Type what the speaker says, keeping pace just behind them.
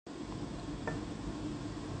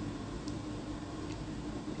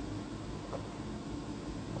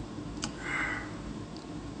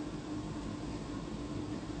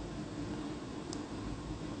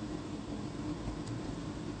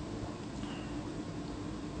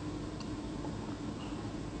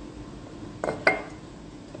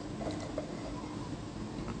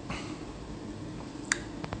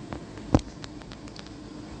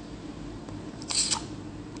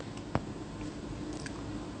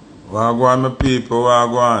Wagwan, my people,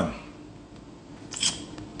 wagwan.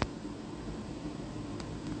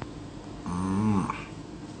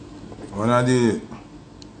 What I did?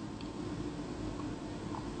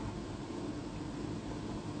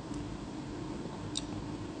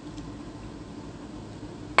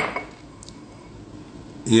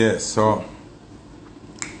 Yeah, so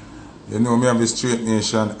you know me have the Straight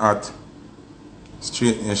Nation at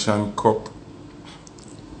Straight Nation Cup.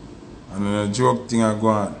 And then a joke thing I go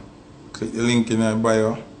on. Click the link in my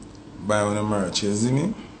bio. Buy one of the merch, you see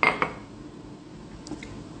me?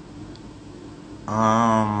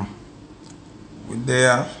 We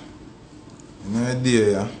there. You know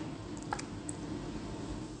there.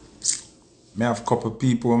 Me have a couple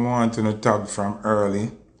people who want to tag from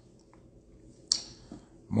early.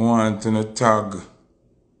 I want to tag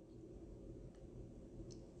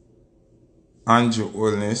Andrew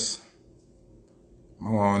Holness. I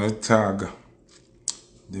want to tag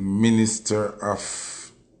the Minister of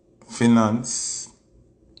Finance.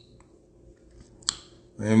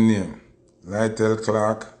 What's his name? Lytle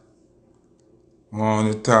Clark. I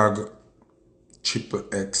want to tag Triple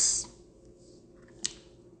X.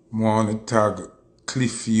 I want to tag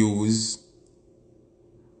Cliff Hughes.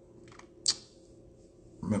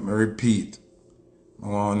 Let me repeat. I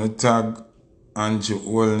want to tag Andrew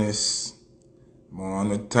Holness. I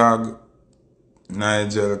want to tag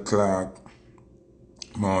Nigel Clark.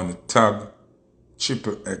 I want to tag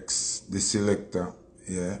Triple X, the selector.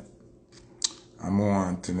 Yeah. I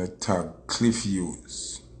want to tag Cliff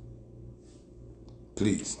Hughes.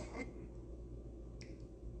 Please.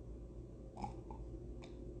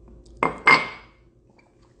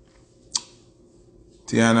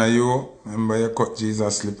 Tiana, you remember you cut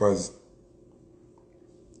Jesus slippers.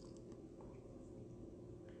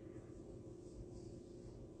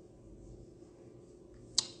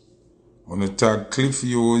 I want to tag Cliff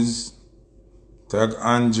Hughes, tag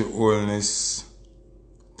Andrew Holness,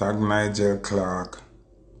 tag Nigel Clark,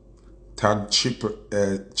 tag Triple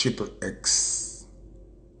X.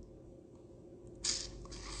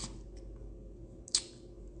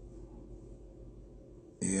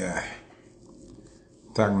 Yeah.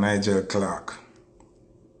 Tag Nigel Clark.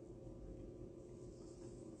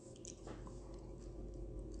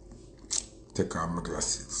 Take off my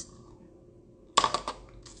glasses. I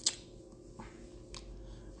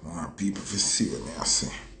want people to see what I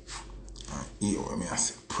say. And hear what I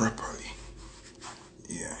say properly.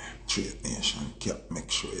 Yeah. Straight Nation cap,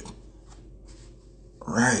 make sure it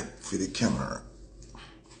right for the camera.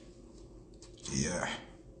 Yeah.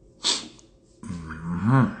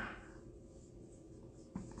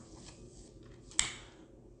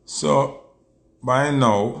 So, by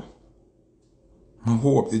now, I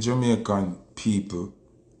hope the Jamaican people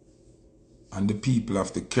and the people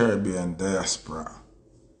of the Caribbean diaspora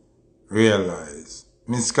realize,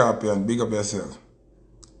 Miss Scorpion, big up yourself,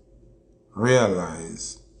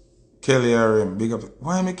 realize, Kelly RM, big up,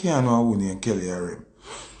 why me can't know who name Kelly RM?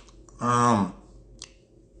 I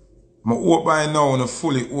hope by now I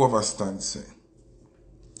fully understand, say,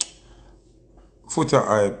 Foota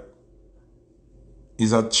hype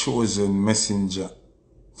is a chosen messenger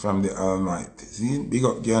from the Almighty. See, big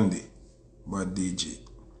up Gandhi, but DJ.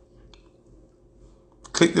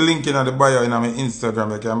 Click the link in the bio in my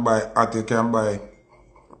Instagram. You can buy hat, you can buy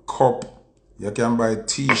cup, you can buy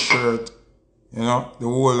t-shirt. You know, the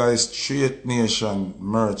whole like Straight Nation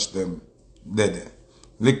merch them dead.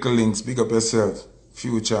 Little links, big up yourself.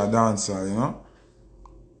 Future dancer, you know.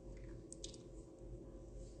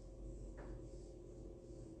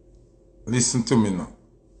 Listen to me now.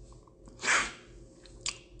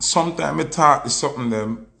 Sometimes I talk to something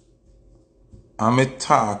them and I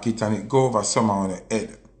talk it and it go over somehow in the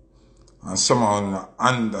head. And somehow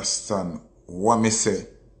I understand what me say.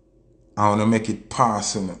 I want to make it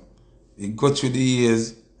pass. You know. It go through the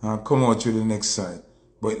years and come out through the next side.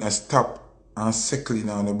 But it stop and settle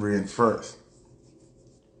on the brain first.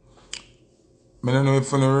 I don't know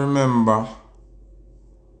if you remember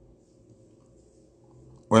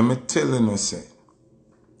when me telling you say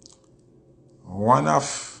one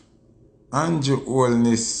of Andrew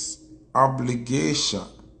Holness' obligation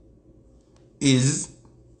is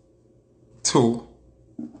to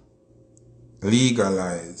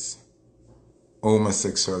legalize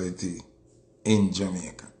homosexuality in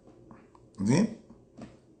Jamaica. See?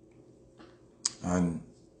 And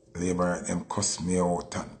Labour them cuss me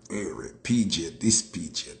out and PJ, this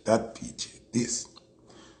PJ, that PJ, this.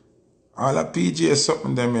 All the PJ is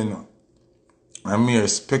something them, you know. A mere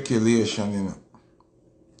speculation, you know.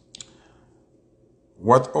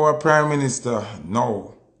 What our Prime Minister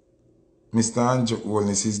now, Mr. Andrew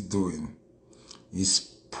Holness, is doing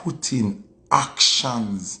is putting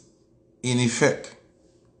actions in effect.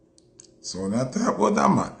 So when I talk about that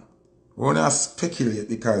man, when I speculate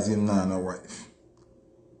because he's not a wife,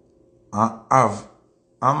 I have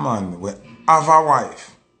a man who have a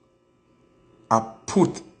wife, I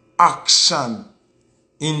put action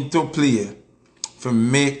into play to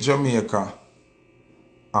make Jamaica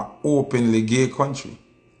an openly gay country.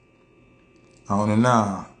 And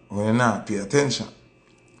we not pay attention.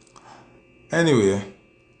 Anyway,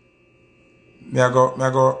 I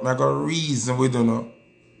go reason we don't know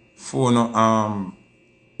for no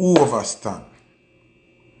overstand.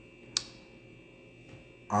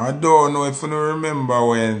 I don't know if you remember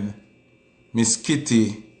when Miss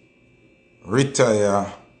Kitty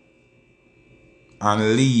retire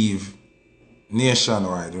and leave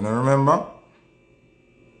nationwide. You know, remember?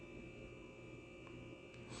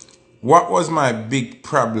 What was my big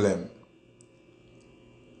problem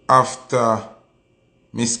after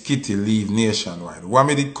Miss Kitty leave nationwide? What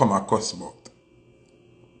made it come across about?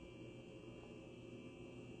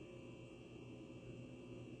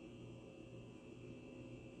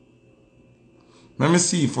 Let me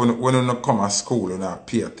see if when you come to school and I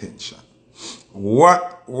pay attention.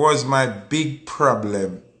 What was my big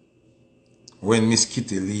problem when Miss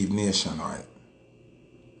Kitty leave nationwide?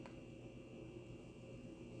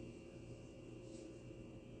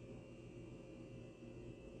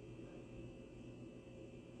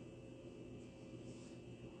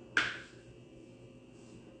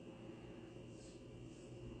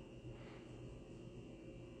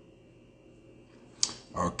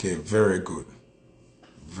 Okay, very good.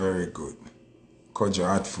 Very good. Kojo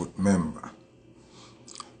Hatfoot member.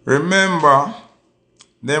 Remember,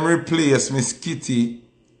 them replace Miss Kitty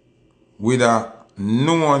with a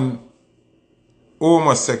known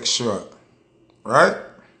homosexual. Right?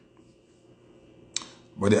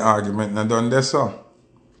 But the argument not done there, so.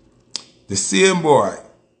 The same boy,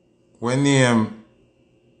 when named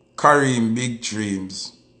Kareem Big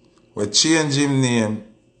Dreams, we change him name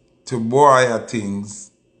to Boy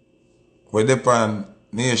Things, we depend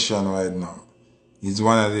nationwide now. He's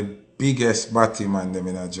one of the biggest battyman them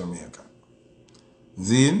in Jamaica.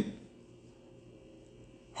 Zin,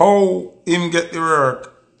 how him get the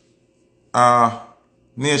work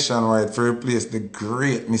nationwide to replace the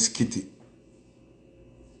great Miss Kitty?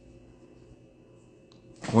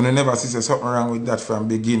 When you never see something wrong with that from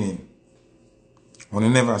beginning. When you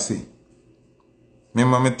never see.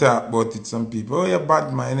 Remember me talk about it, some people, oh, you're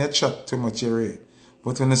bad man, you chat too much, you read.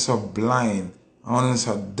 But when you're so blind, and when you're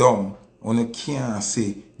so dumb, when you can't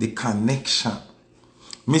see the connection.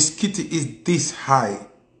 Miss Kitty is this high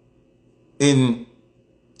in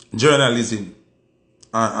journalism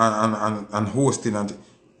and hosting. And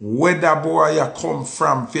where that boy you come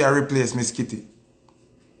from for you replace Miss Kitty?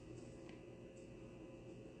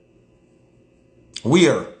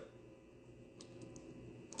 Where?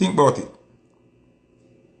 Think about it.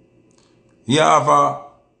 You have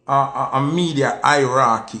a media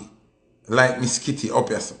hierarchy like Miss Kitty up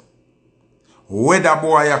here. So. Where that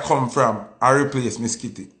boy you come from, I replace Miss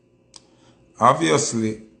Kitty.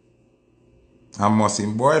 Obviously, I must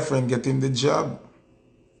him boyfriend get him the job.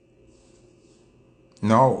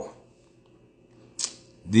 No.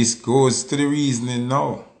 This goes to the reasoning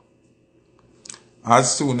now.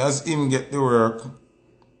 As soon as him get the work,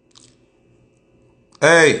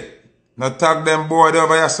 hey, not tag them boy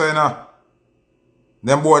over here, so you know.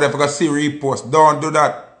 Them boy they forgot see repost. Don't do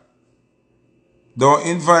that. Don't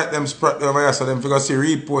invite them spread over here so them forgot see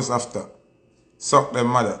repost after. Suck them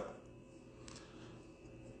mother.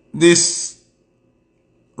 This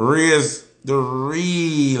raise the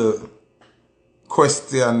real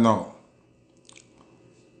question now.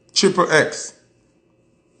 Triple X.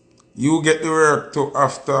 You get the work to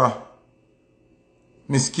after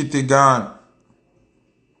Miss Kitty gone.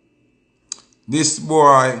 This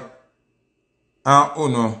boy and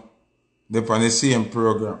Uno, they're on the same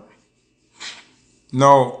program.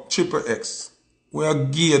 Now, Triple X, we are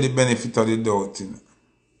give the benefit of the doubt. You know?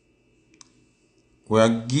 We are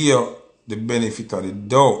give the benefit of the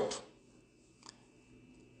doubt.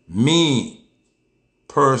 Me,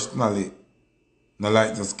 personally, I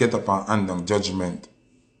like to get up and hand on judgment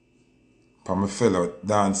for my fellow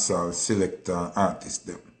dancehall, selector, and artist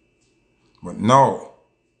them. But now,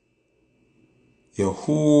 your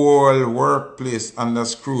whole workplace under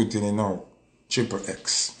scrutiny now, Triple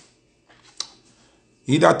X.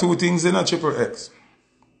 Either two things in a Triple X.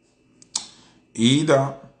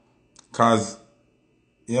 Either, cause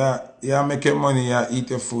you're making money, you eat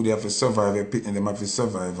your food, you have to survive, you're picking them have to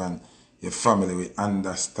survive, and your family will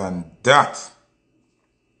understand that.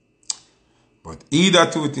 But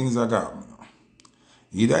either two things are gone.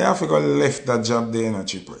 Either you have to go left that job there in a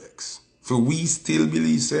triple X. For we still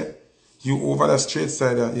believe, say, you over the straight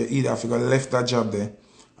side, you either have to go left that job there,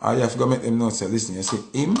 or you have to go make them know, say, listen, you see,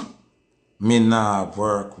 him, me nah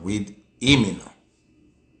work with him, you know.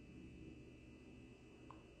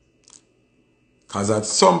 Because at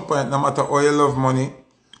some point, no matter how you love money,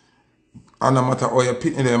 and no matter how you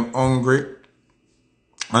pitting them hungry,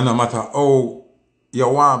 and no matter how you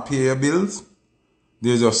want to pay your bills,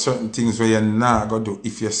 there's just certain things where you're not going to do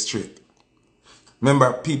if you're straight.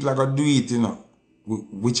 Remember, people are going to do it, you know,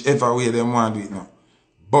 whichever way they want to do it now.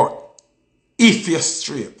 But if you're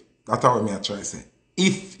straight, that's how I try to say.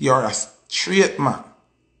 If you're a straight man,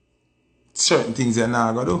 certain things you're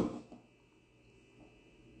not going to do.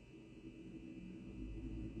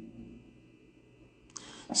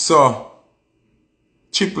 So,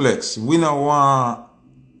 Triple X, we don't want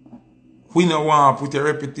to put a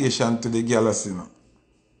reputation to the girls, you know.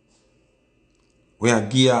 We are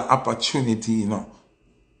give an opportunity, you know,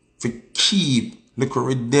 to keep little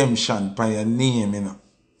redemption by your name, you know.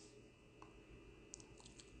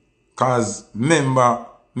 Cause remember,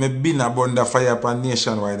 me been a bunda fire upon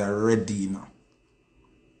nationwide already, you know.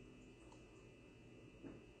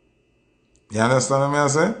 You understand what I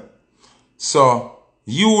say? So,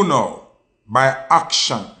 you know, by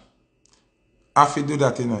action, have to do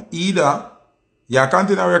that, you know. Either you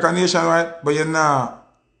continue working nationwide, but you're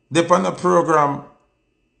not depend on the program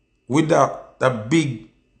with the big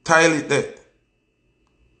toilet there.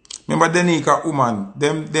 Remember Denika woman,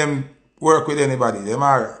 them work with anybody, them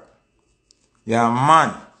are you're a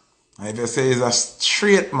man. And if you say he's a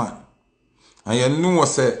straight man, and you know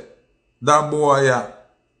say that boy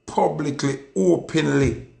publicly,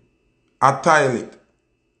 openly a toilet,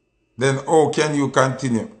 then how can you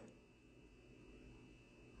continue?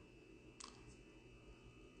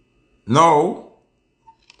 Now,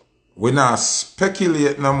 we not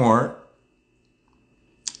speculate no more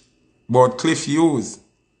about Cliff Hughes.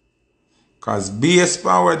 Because based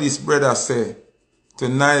on what this brother say to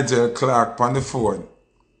Nigel Clark on the phone,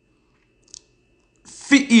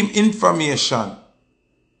 fit him information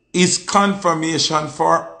is confirmation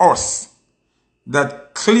for us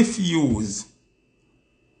that Cliff Hughes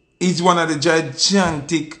is one of the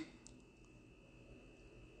gigantic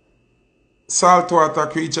saltwater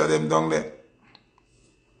creature them down there.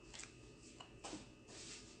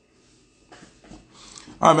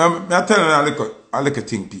 I'm telling you a little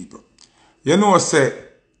thing, people. You know, say,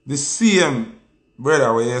 the same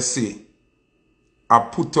brother where you see, I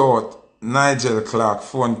put out Nigel Clark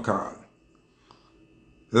phone call.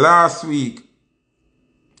 Last week,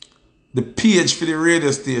 the page for the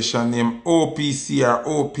radio station named OPC or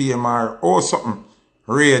OPMR or something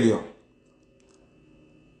radio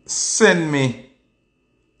send me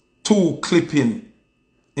 2 clipping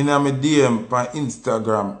in a DM by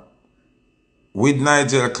Instagram with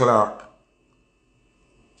Nigel Clark.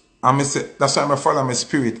 And I say, that's why I follow my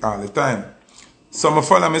spirit all the time. So I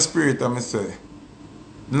follow my spirit and I say,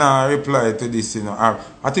 nah, I reply to this, you know.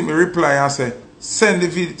 I think I reply and say, send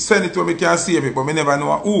it to me, can save it, but I never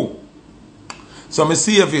know who. So I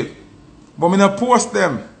save it. But I don't post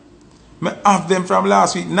them. I have them from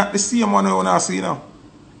last week, not the same one I want to see now.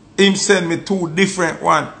 Him send me 2 different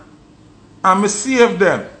ones. And I save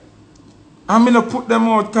them. And I don't put them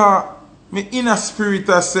out because my inner spirit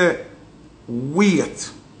I say,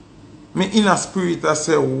 wait. My inner spirit I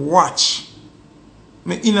say, watch.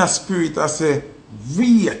 My inner spirit I say,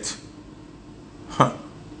 wait. And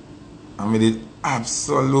I did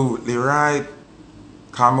absolutely right.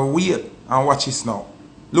 Because I wait and watch this now.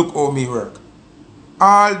 Look how me work.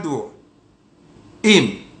 Although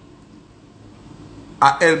him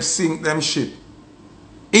I help sink them ship,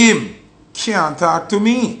 him can't talk to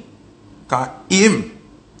me. Because him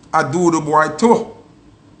I do the boy too.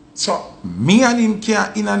 So me and him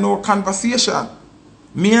can't in a no conversation.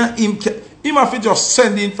 Me and him can't. Him have to just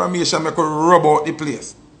send the information, make a rub out the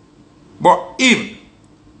place. But him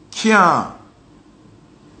can't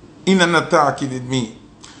in and talking with me.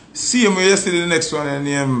 See him yesterday, the next one and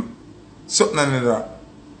name something like that.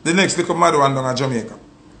 The next little mad one down in Jamaica.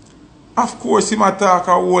 Of course him a talk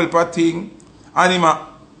a whole part thing and him a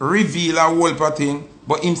reveal a whole part thing,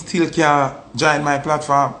 but him still can't join my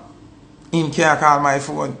platform. Him can't call my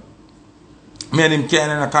phone. Me and him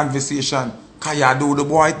can't in a conversation. Because you do the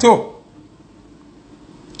boy too.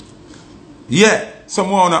 Yeah,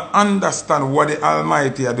 someone want to understand what the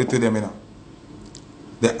Almighty do to them, you know.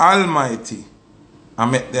 The Almighty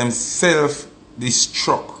and make them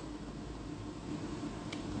self-destruct.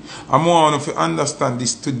 I want to understand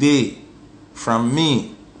this today from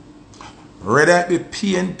me. Whether it be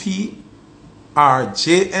PNP or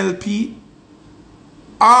JLP,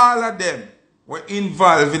 all of them were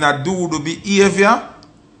involved in a do behavior,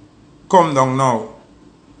 come down now.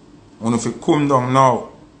 And if you come down now,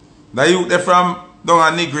 the youth they from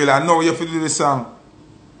down a Negril, and now you have to do the song.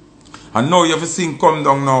 And now you have to sing come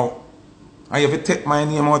down now. And you have to take my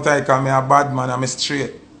name out because I'm a bad man, I'm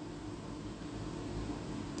straight.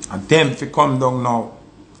 And them if you come down now.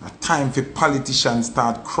 A time for politicians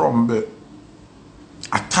start crumble.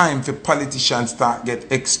 A time for politicians start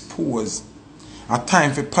get exposed. A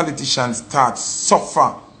time for politicians start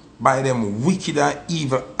suffer by them wicked and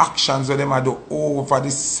evil actions that them do over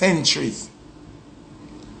the centuries.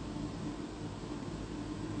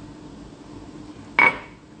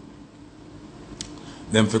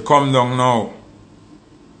 Them for come down now.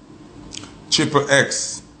 Triple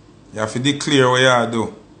X. You have to declare what you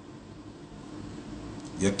do.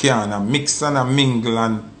 You can't mix and mingle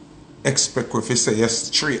and expect if you say you're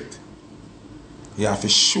straight. You have to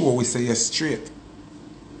show we say you're straight.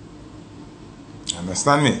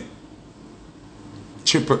 Understand me?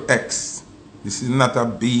 Triple X. This is not a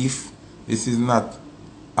beef. This is not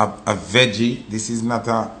a veggie. This is not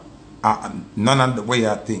none of the way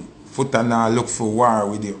I think. Foota now look for war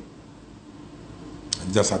with you.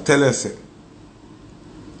 And just I tell you, say,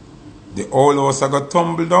 the whole house I got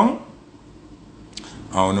tumble down.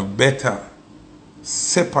 And you better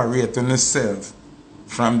separate yourself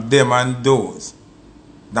from them and those.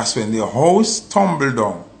 That's when the house tumble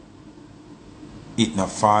down. It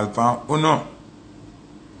not fall from uno.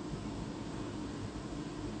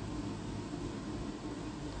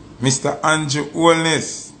 Mr. Andrew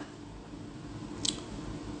Holness.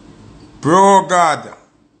 Bro God.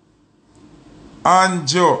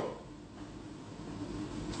 Andrew.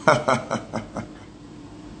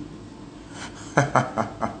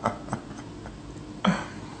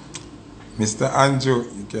 Mr. Andrew,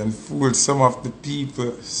 you can fool some of the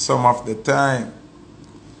people some of the time,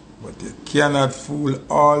 but you cannot fool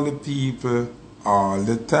all the people all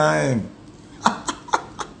the time.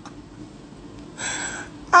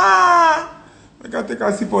 I can take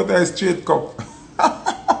a sip out of a straight cup.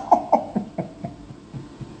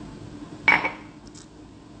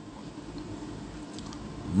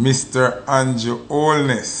 Mr. Andrew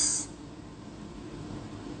Holness.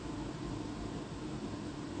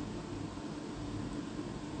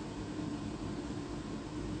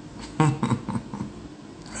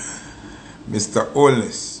 Mr.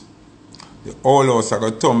 Holness, the whole house I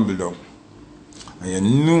got tumble down. And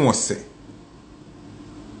you know say,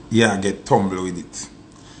 yeah, get tumble with it.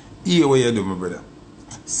 Here what you do, my brother.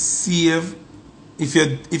 Save,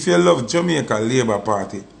 if you love Jamaica Labour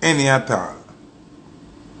Party, any at all,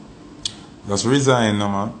 just resign no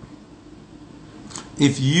man.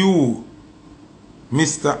 If you,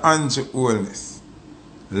 Mr. Andrew Holness,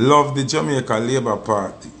 love the Jamaica Labour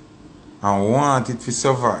Party and want it to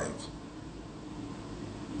survive,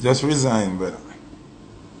 just resign, brother.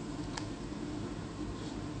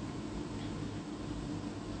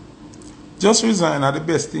 Just resign are the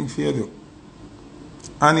best thing for you to do.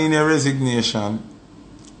 And in your resignation,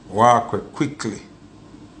 walk quickly.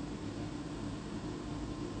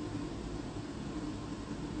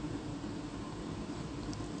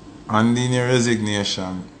 And in your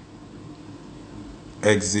resignation,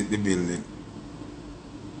 exit the building.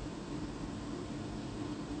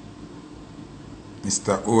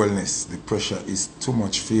 Mr. Holness, the pressure is too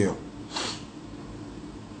much for you.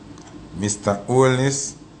 Mr.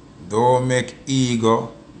 Holness, don't make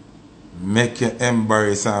ego make you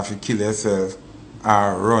embarrass and if you kill yourself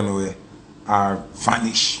or run away or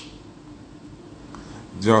vanish.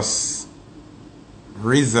 Just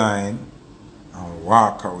resign and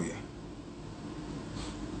walk away.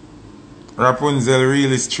 Rapunzel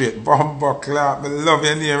really straight. Bumbo clap. I love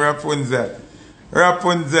your name, Rapunzel.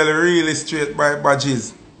 Rapunzel really straight by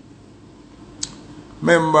badges.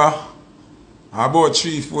 Remember, about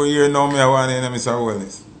 3-4 years now, I want to Mr.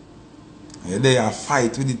 Holness. And they are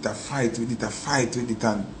fight with it, fight with it,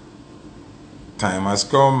 and time has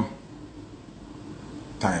come.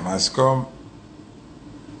 Time has come.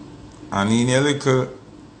 And in a little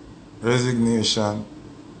resignation,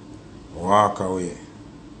 walk away.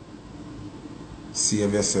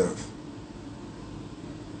 Save yourself.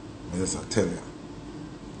 I just tell you.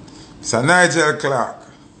 Sir Nigel Clark.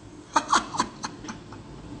 I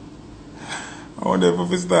wonder if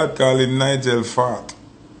we start calling Nigel Fart.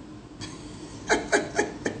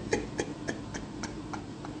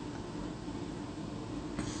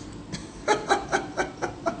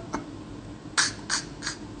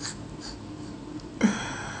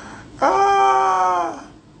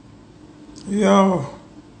 Yo.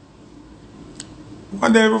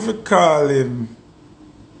 Wonder if we call him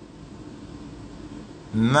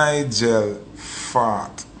Nigel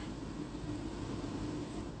fart.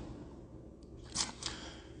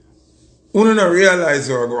 You don't realize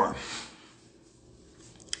you're going.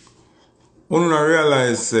 You don't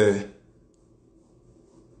realize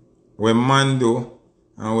what man do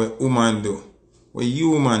and what woman do, what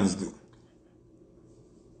humans do,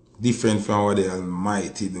 different from what the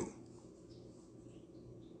Almighty do.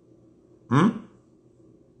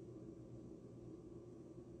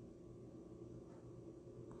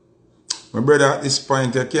 My brother, at this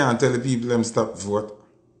point, I can't tell the people them stop vote.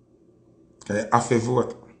 Because you have to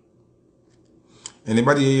vote.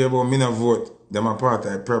 Anybody hear about me not vote, them a part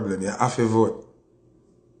of the problem. You have to vote.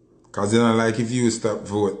 Because they don't like if you stop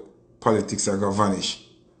vote, politics are going to vanish.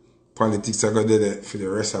 Politics are going to do that for the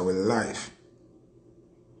rest of our life.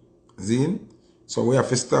 See? So we have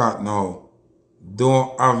to start now.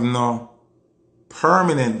 Don't have no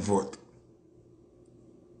permanent vote.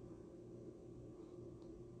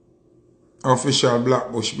 Official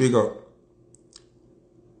Blackbush, big up.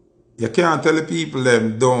 You can't tell the people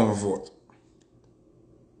them don't vote.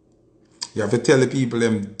 You have to tell the people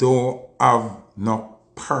them don't have no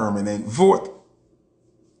permanent vote.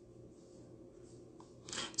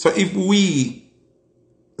 So if we,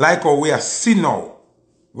 like how we are seeing now,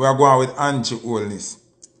 we are going with Andrew Holness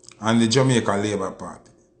and the Jamaica Labour Party.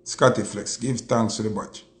 Scotty Flex, give thanks to the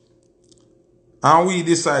bunch. And we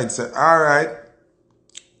decide, say, alright,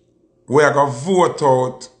 we are going to vote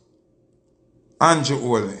out Andrew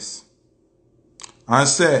Holness and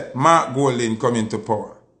say Mark Golding come into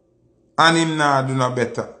power. And him nah do no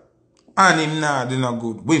better. And him nah do no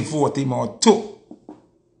good. We vote him out too.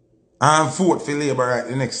 And vote for Labour right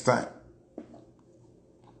the next time.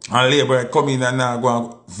 And Labour come in and now go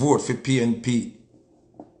and vote for PNP.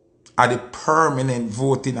 At the permanent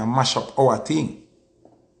voting and mash up our thing.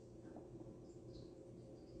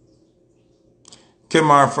 Come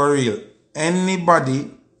on, for real.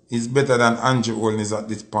 Anybody is better than Andrew Holness at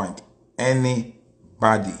this point.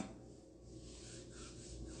 Anybody.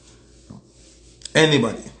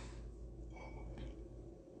 Anybody.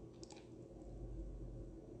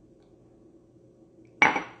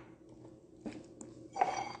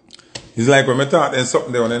 It's like when I thought there's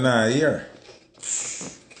something there on the ear.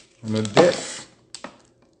 I'm not deaf.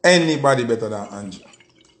 Anybody better than Andrew.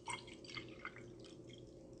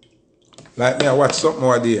 Like me, I watch something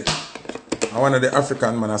over there. And one of the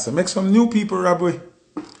African man I said, make some new people rob me.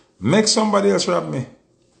 Make somebody else rob me.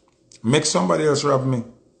 Make somebody else rob me.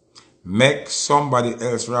 Make somebody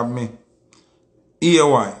else rob me. Here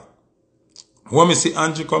why? What me see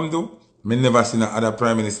Andrew come do, me never seen another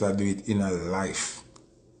prime minister do it in a life.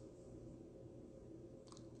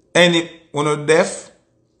 One deaf,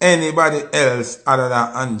 anybody else other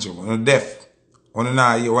than Andrew, one deaf. One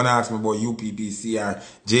now you wanna ask me about UPPCR,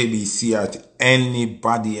 JBCR,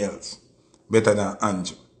 anybody else better than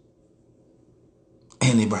Andrew.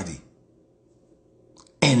 Anybody.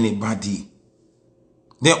 Anybody.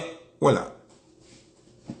 Then, voila.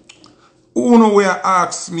 Who know where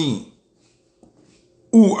ask me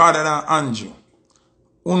who other than Andrew?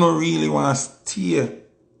 Who no really want to stay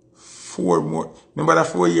 4 more? Remember that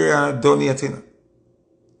 4 years I donating?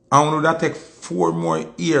 And who know that take 4 more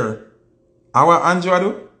years? And what Andrew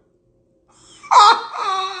do?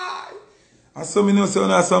 And some you know say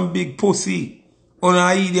you some big pussy. You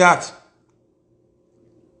an idiot.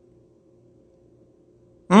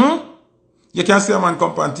 You can see a man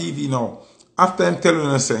come on TV now. After him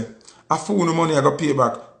telling you say, I fool no money I got pay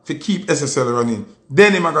back to keep SSL running.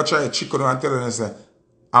 Then him I got try to trick you and tell you say,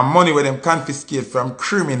 and money where them confiscate from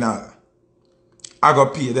criminal. I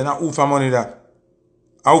got pay. Then I offer money that.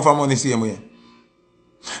 I offer money same way.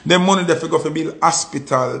 Them money that go for build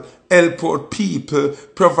hospital, help out people,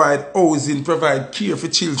 provide housing, provide care for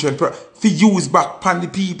children, for use back on the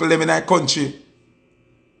people them in our country.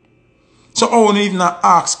 So I won't even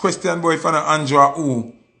ask question boy if I Andrew or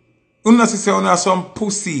who. You not say you some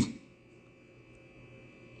pussy.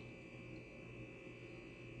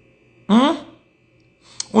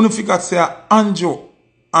 You figure say Andrew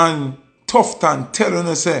and Tufton tell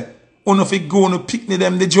you say you fi go and pick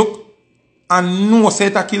them the joke and no say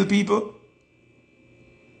to kill people.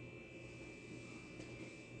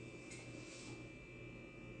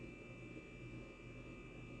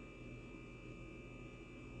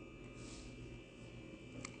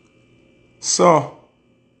 So,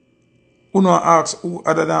 you know ask who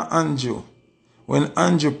other than Andrew. When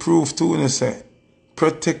Andrew proved to you say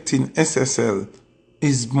protecting SSL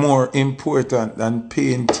is more important than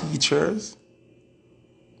paying teachers.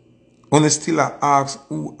 You still ask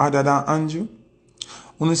who other than Andrew?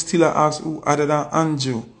 You still ask who other than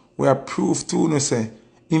Andrew where proof to you say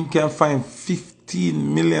him can find 50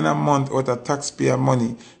 15 million a month out of taxpayer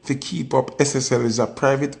money to keep up SSL is a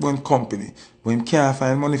private owned company. But him can't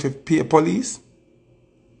find money for pay police.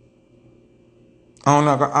 I'm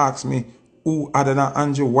not gonna ask me who other than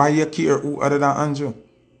Andrew. Why you care who other than Andrew?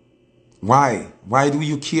 Why? Why do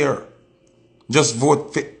you care? Just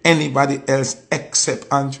vote for anybody else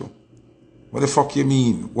except Andrew. What the fuck you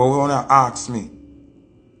mean? What you wanna ask me?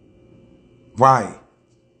 Why?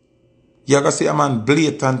 You're gonna say a man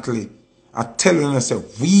blatantly telling us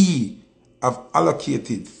we have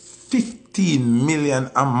allocated 15 million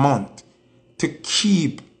a month to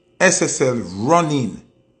keep SSL running.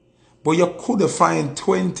 But you could find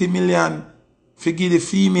 20 million to give the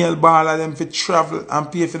female baller them for travel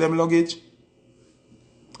and pay for them luggage.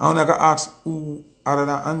 I'm not gonna ask who other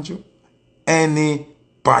than Andrew.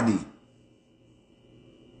 Anybody.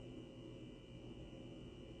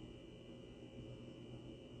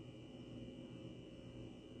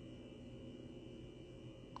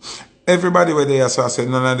 Everybody where they are, so I said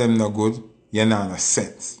none of them no good. You're not no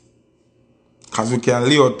sense. Because we can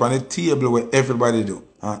lay out on the table where everybody do.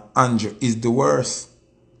 And Andrew is the worst.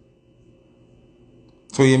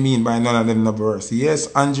 So you mean by none of them no worse?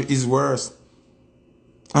 Yes, Andrew is worse.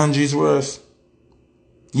 Andrew is worse.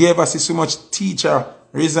 You ever see so much teacher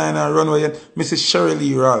resign and run away? Mrs.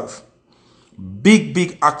 Shirley Ralph.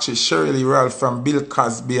 Big actress Shirley Ralph from Bill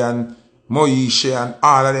Cosby and Moesha and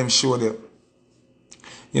all of them show them.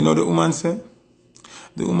 You know the woman said?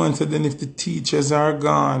 The woman said then if the teachers are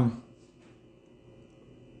gone,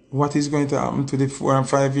 what is going to happen to the 4 and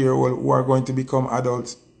 5 year old who are going to become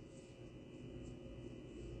adults?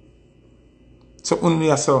 So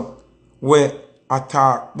only so where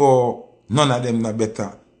attack but none of them no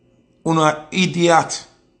better. Uno an idiot.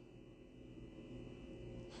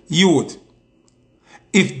 Youth.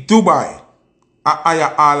 If Dubai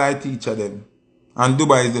hire all I teacher them, and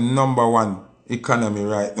Dubai is the #1 economy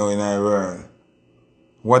right now in our world,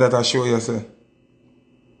 what that I show you say?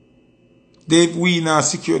 If we not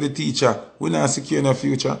secure the teacher, we not secure the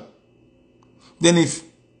future. Then if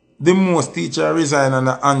the most teacher resign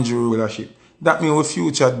under Andrew rulership, that means our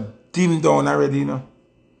future dimmed down already, you know.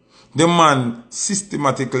 The man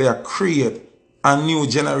systematically create a new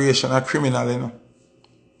generation of criminal, you know.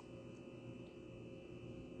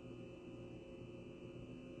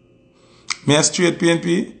 Me a straight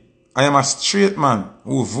PNP. I am a straight man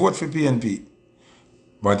who vote for PNP.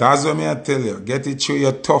 But as I tell you, get it through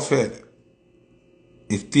your tough head.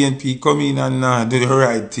 If PNP come in and do the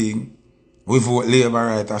right thing, we vote Labour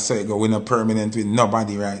right. I say go. We're not permanent with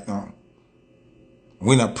nobody right now.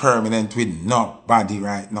 We're not permanent with nobody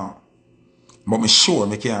right now. But me sure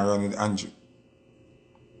me can't run with Andrew.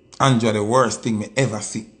 Andrew the worst thing me ever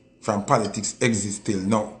see from politics exists till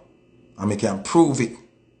now. And me can prove it.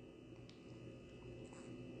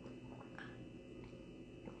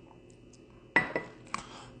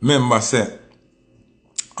 Member say,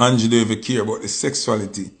 Andrew don't even care about the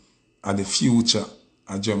sexuality and the future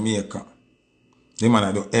of Jamaica. The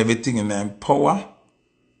man do everything in their power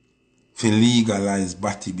to legalize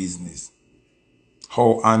batty business.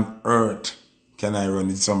 How on earth can I run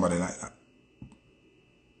with somebody like that?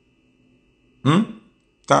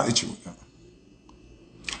 That's the truth.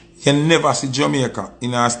 You never see Jamaica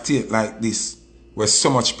in a state like this where so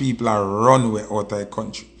much people are run away out of the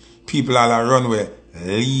country. People are run away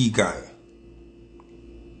legal.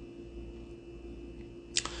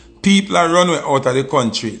 People are run away out of the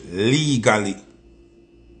country legally.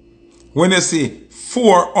 When you see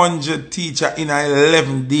 400 teachers in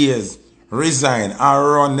 11 days resign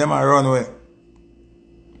or run, them are run away.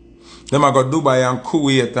 Them are go Dubai and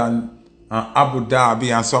Kuwait and Abu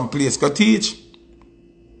Dhabi and some place go teach.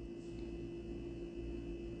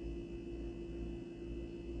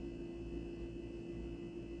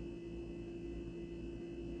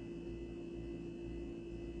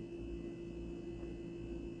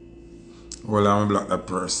 Well, I'm block that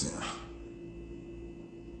person.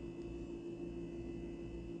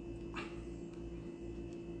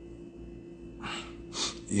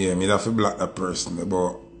 Yeah, me have to block that person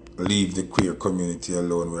about leave the queer community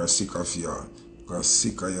alone. We are sick of you. We are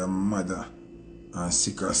sick of your mother and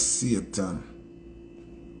sick of Satan.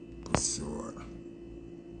 Pussy word.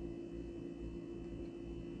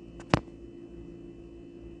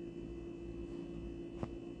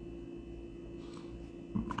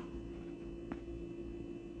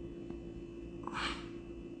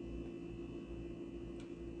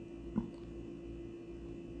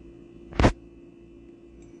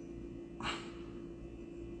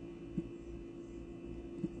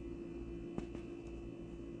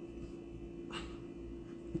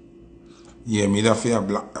 Yeah, me have to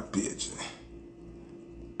block that page.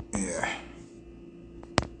 Yeah.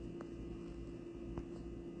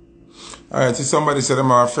 Alright, so somebody said I'm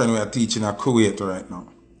a friend we are teaching at Kuwait right now.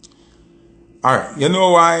 Alright, you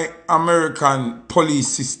know why American police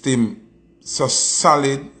system so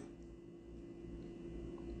solid?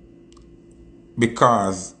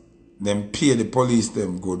 Because them pay the police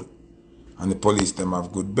them good and the police them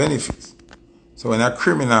have good benefits. So when a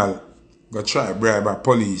criminal go try bribe a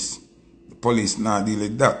police, the police not deal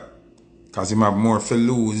with that. Because him have more to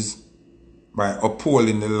lose by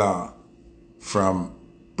upholding the law from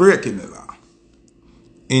breaking the law.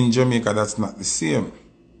 In Jamaica, that's not the same.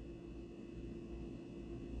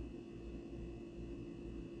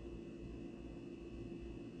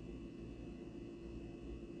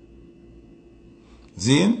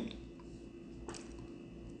 Zine?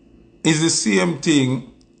 It's the same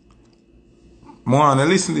thing. Moana,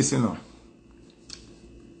 listen, you know.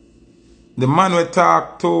 The man we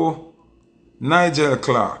talk to Nigel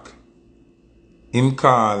Clark, him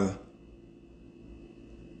call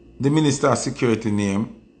the Minister of Security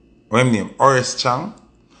name, or him name, Horace Chang.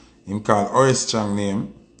 Him call Horace Chang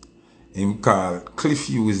name. Him call Cliff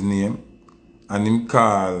Hughes name. And him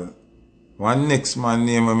call one next man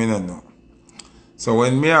name I don't know. So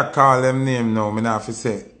when me I call them name now, I have to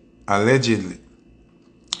say allegedly.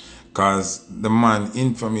 Because the man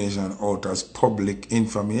information out as public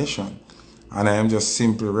information. And I am just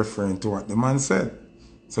simply referring to what the man said.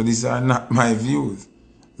 So these are not my views.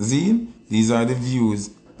 Zine, these are the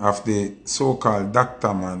views of the so-called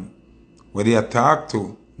doctor man where they talk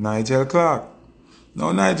to Nigel Clark.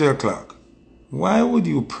 Now Nigel Clark, why would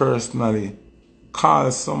you personally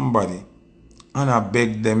call somebody and I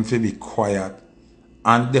beg them to be quiet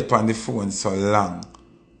and dip on the phone so long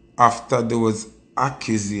after those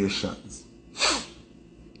accusations?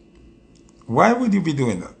 Why would you be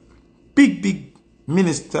doing that? Big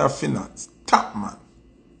Minister of Finance, top man.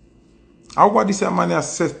 How what this man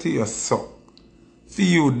has said to your son? For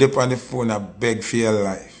you dip on the phone and beg for your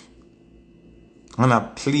life. And I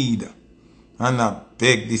plead. And I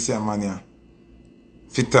beg this man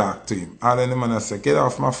to talk to him. All the man say, get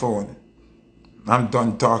off my phone. I'm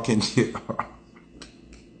done talking to you.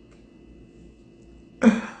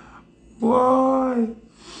 Boy.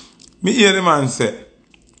 Me hear the man say,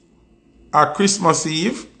 at Christmas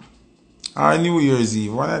Eve or New Year's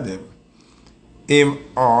Eve, one of them, him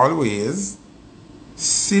always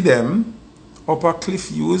see them up a Cliff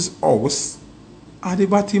Hughes house at the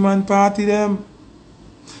Batman party them.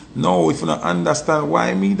 Now, if you don't understand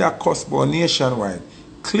why me that cost about nationwide,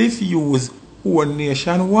 Cliff Hughes were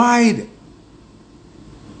nationwide.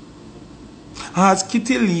 Has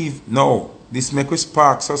Kitty leave? No. This make us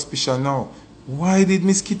spark suspicion now. Why did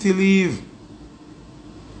Miss Kitty leave?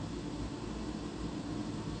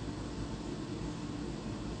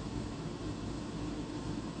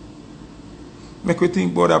 Make we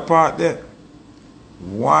think about that part there.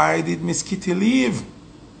 Why did Miss Kitty leave?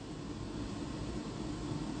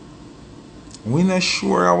 We not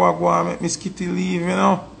sure how I go and make Miss Kitty leave, you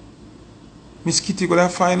know. Miss Kitty could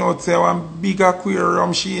have find out say one big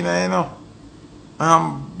aquarium she in, you know.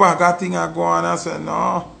 And bag a thing I go on and say,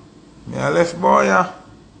 no, me a left boy, yeah.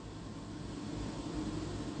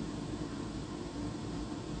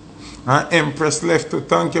 And Empress left to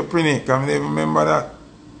thank you, Prinny. Can you remember that?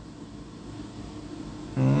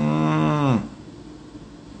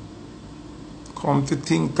 Come to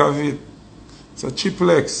think of it. So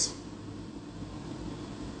Triplex,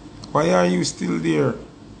 why are you still there?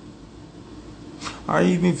 Or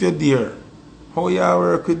even if you're there, how you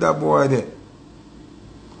work with that boy there?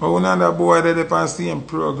 How another boy there on the same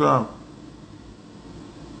program?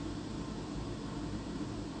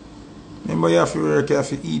 Remember you have to work, you have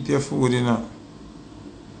to eat your food, you know.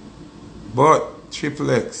 But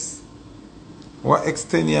Triplex, what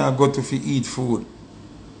extent you go to eat food?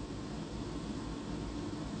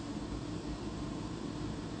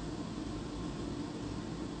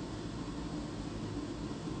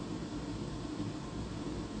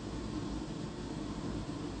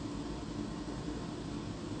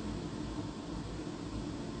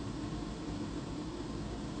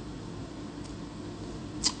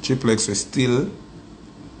 Triplex is still,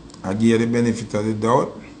 I give you the benefit of the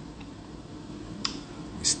doubt,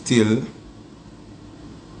 still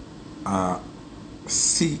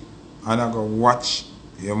see and I go watch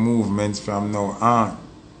your movements from now on.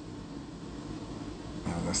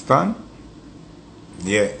 You understand?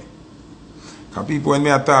 Yeah. Because people when me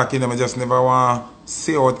are talking, them I just never want to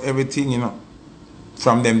say out everything, you know,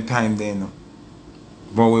 from them time then, you know.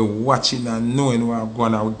 But we're watching and knowing what I'm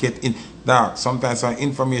going to get in. Dark. Sometimes some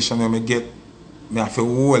information when I get, I have to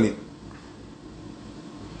hold it.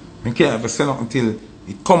 I can't have to say nothing until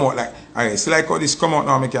it come out like, alright, so like how this come out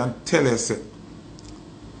now, I can tell you, say,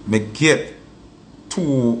 me get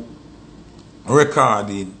 2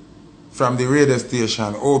 recording from the radio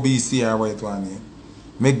station, OBC or what one name.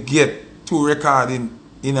 Me get 2 recording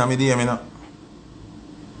in a medium, you know.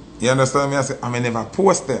 You understand me? I say, I may never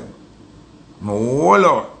post them. I hold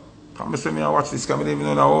out. Come say me I watch this, because I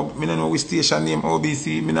don't know which station name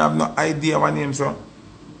OBC. I have no idea what name, so.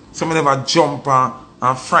 So I never jump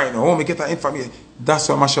and frighten. Oh, me get that information. That's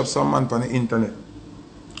why I mash up some man on the internet.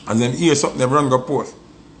 And then hear something, they run go post.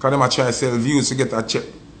 Because they try to sell views to get a check.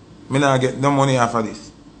 I not get no money off of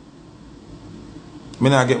this. I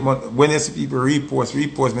not get money. When you see people repost,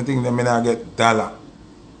 I think they not get dollar.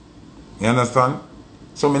 You understand?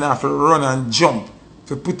 So I have to run and jump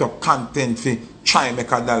to put up content to try and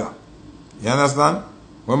make a dollar. You understand?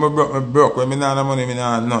 When I broke. When I not have money, I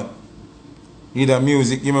not have none. Either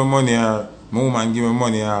music give me money or my woman give me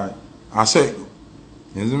money or circle.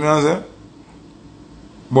 You see what I'm saying?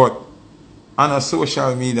 But on a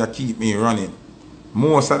social media keep me running.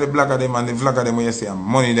 Most of the blogger them and the vlogger them when you say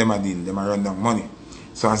money them a deal, them a run down money.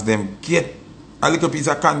 So as them get a little piece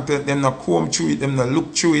of content, them not comb through it, them not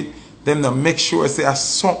look through it, them not make sure say a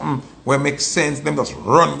something where makes sense, them just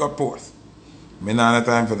run go post. Me not have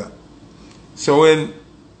time for that. So when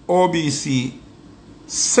OBC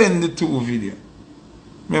send the 2 video.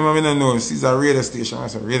 Remember, I don't know if it's a radio station. I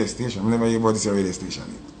said radio station. I never hear about this radio station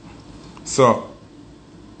yet. So,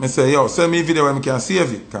 I say, yo, send me a video where I can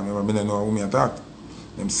save it. Because I don't know who I talk to.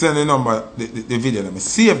 Them send the number, the video. I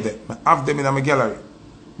save them. I have them in my gallery.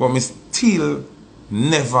 But I still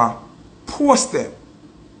never post them.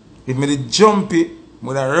 If I jump it, I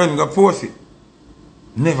would run go post it.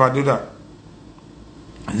 Never do that.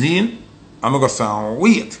 Then, I'm going to sound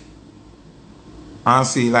wait. And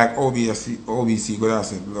see like OBC go and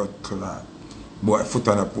say blood clot. Boy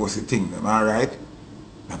Foota on post the thing them, alright?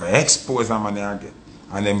 I'm gonna expose them again.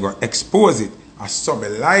 And them go expose it. I sub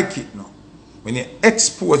like it now. When you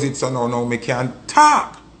expose it so now me can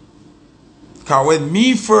talk. Cause when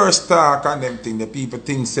me first talk and them thing, the people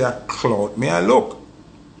think say a clout. Me I look.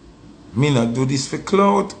 Me not do this for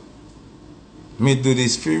clout. Me do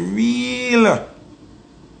this for real.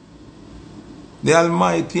 The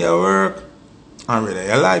Almighty work. And whether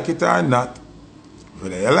you like it or not,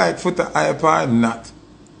 whether you like Foota hype or not,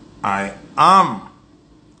 I am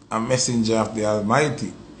a messenger of the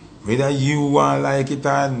Almighty. Whether you want like it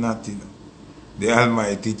or not, you know, the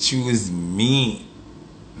Almighty choose me.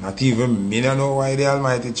 Not even me don't know why the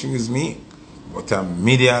Almighty choose me, but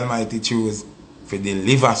me the Almighty choose to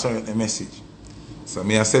deliver certain message. So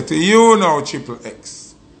me I say to you now, Triple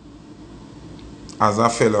X, as a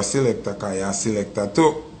fellow selector, because you're a selector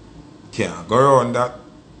too, can't go around that.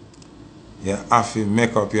 You have to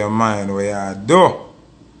make up your mind what you do.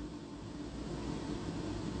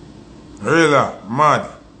 Really,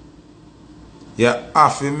 mad. You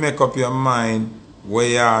have to make up your mind what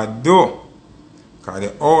you do. Because the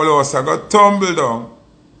whole house are going to tumble down.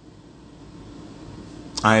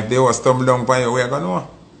 And if they was tumble down by you, we are going to know.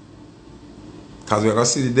 Because we are going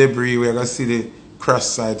to see the debris, we are going to see the crash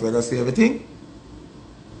site, we are going to see everything.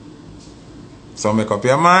 So make up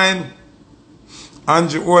your mind.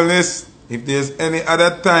 Andrew Holness, if there's any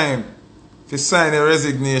other time to sign a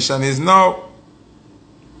resignation, is now.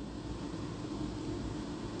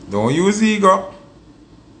 Don't use ego.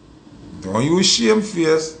 Don't use shame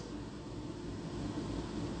face.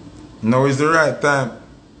 Now is the right time.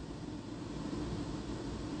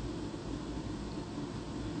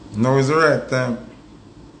 Now is the right time.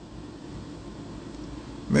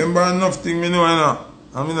 Remember enough thing me know, you know.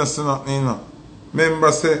 I mean, that's nothing, you know.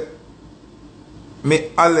 Remember say,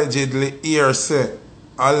 me allegedly hear say,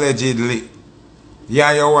 allegedly,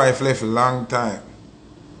 yeah, your wife left a long time.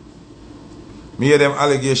 Me hear them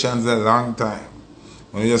allegations a long time.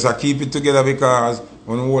 When you just keep it together because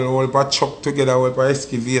when you hold pa chuck together, hold pa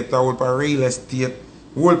excavator, hold pa real estate,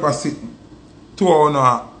 hold pa sitting, 2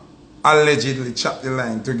 hours allegedly chop the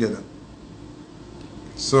line together.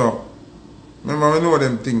 So, remember we know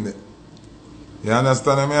them things there. You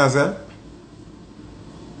understand what I say?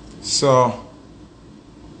 So,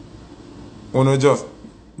 just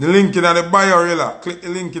the link in the bio, really. Click the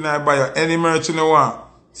link in the bio. Any merch you want.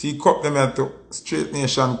 See cup them here too. Straight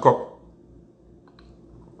Nation cup.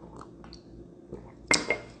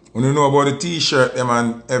 When you know about the t-shirt them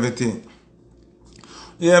and everything.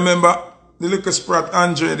 Yeah, remember the little sprat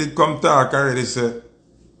Andre did come talk already say.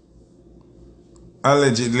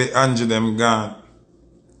 Allegedly Andre them gone.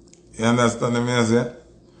 You understand what I say?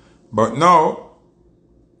 But now,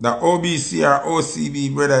 the OBC or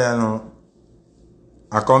OCB brother, you know,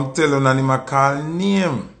 I come tell you him a call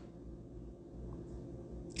name.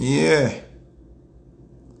 Yeah.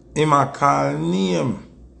 Him a call name.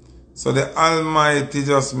 So the Almighty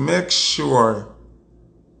just make sure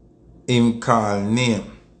him call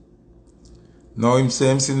name. Now him say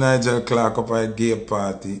him see Nigel Clark up at a gay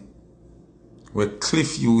party where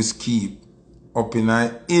Cliff Hughes keep up in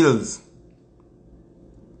the hills.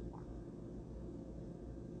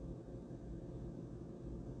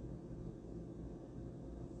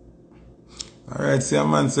 Alright, see a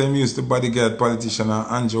man say him used to bodyguard politician and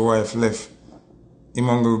Andrew wife left. Him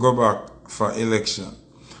going go back for election.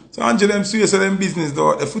 So Andrew them serious them business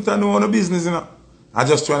though. The Foota no no business, you know. I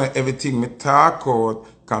just trying to everything me talk out,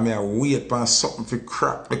 cause me a wait for something to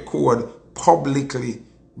crack the code publicly.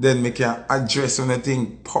 Then me can address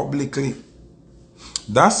anything publicly.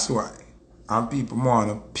 That's why. And people want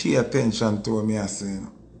to pay attention to what me I say. You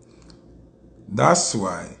know. That's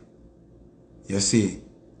why. You see,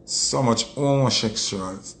 so much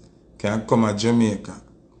homosexuals can come to Jamaica.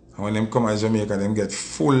 And when them come to Jamaica, them get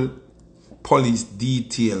full police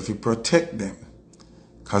detail to protect them.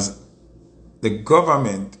 Because the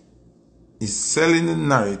government is selling the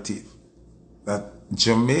narrative that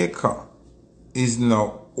Jamaica is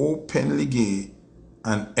now openly gay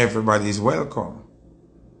and everybody is welcome.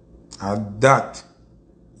 And that,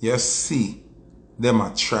 you see, them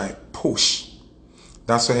a try push.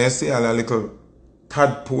 That's why you see all the little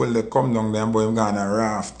tadpole they come down there and boy going a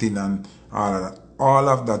rafting and all of that. All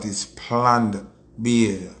of that is planned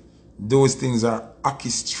behavior. Those things are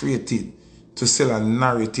orchestrated to sell a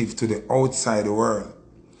narrative to the outside world.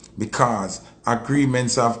 Because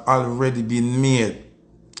agreements have already been made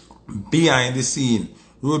behind the scene.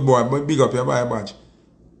 Rude boy, big up your buy badge.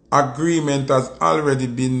 Agreement has already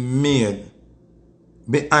been made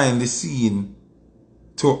behind the scene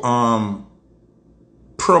to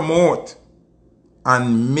promote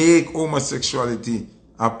and make homosexuality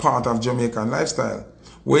a part of Jamaican lifestyle.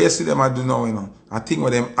 Where you see them I do now, you know, I think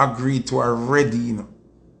what them agree to already, you know.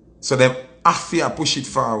 So them have to push it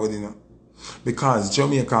forward, you know. Because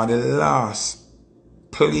Jamaica the last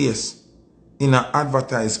place in an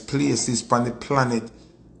advertised places on the planet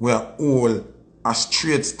where all a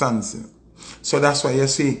straight stance. You know. So that's why you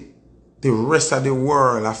see the rest of the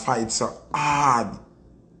world a fight so hard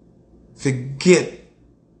to get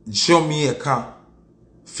Jamaica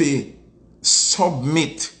to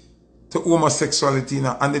submit to homosexuality. You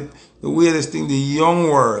know. And the weirdest thing, the young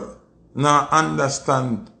world now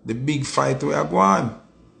understand the big fight we are going.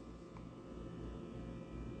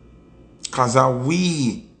 Because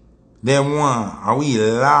we, them one, are we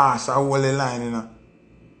last, are all the line, you know.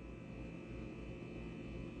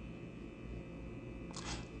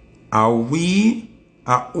 Are we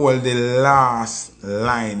are all the last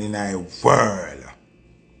line in our world.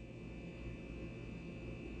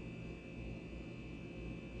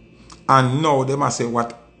 And now they must say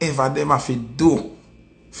whatever they must do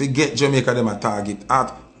to get Jamaica them a target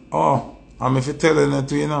at. Oh, I'm if you telling it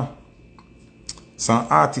to you know. Some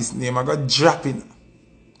artist name I got dropping.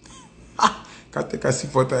 Can take a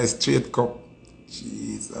sip out of a straight cup.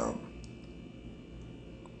 Jesus.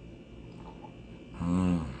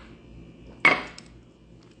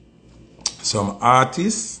 Some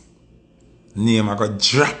artists name I got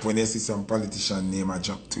drop when they see some politician name I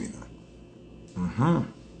drop to you know.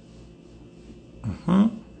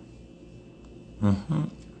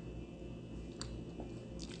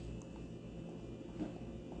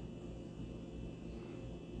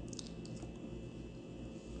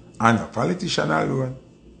 And a politician alone.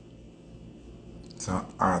 Some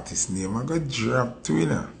artist name I got drop to you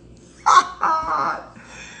know.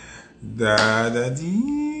 Da da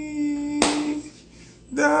dee,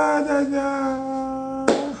 da da da,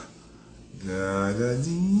 da da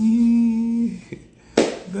dee.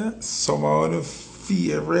 That's some of the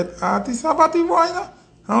favorite artists about the boy, you know.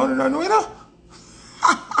 How do you know, you know?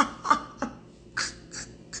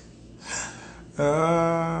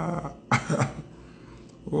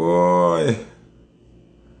 Boy.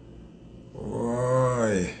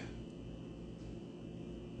 Boy.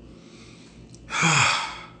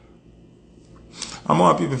 I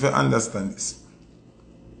want people to understand this.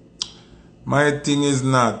 My thing is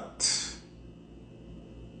not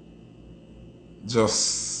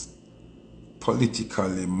just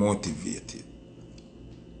politically motivated.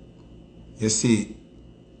 You see,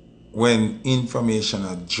 when information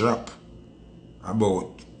are drop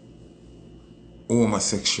about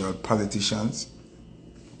homosexual politicians,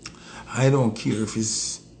 I don't care if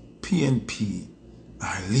it's PNP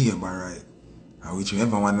or Labour, right? Or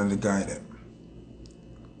whichever one of the guy them.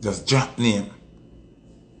 Just drop name.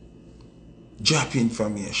 Drop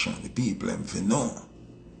information. The people them for know.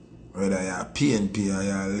 Whether you're PNP or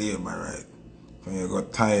you're Labour, right? When you go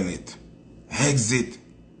toilet. Exit.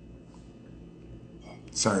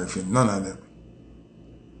 Sorry for none of them.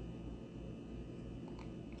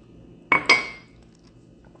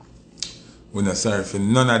 We're not sorry for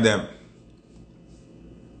none of them.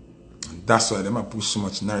 And that's why them a push so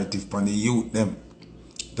much narrative upon the youth them.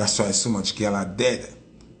 That's why so much girl are dead.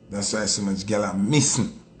 That's why so much girl are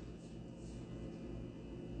missing.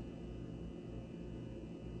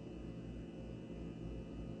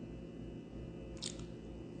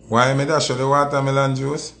 Why me dash the watermelon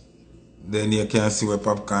juice? Then you can see where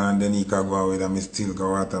popcorn and then you can go away and me still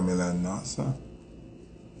go watermelon now, so.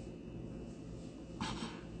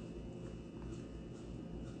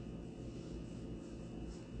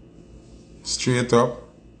 Straight up,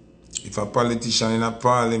 if a politician in a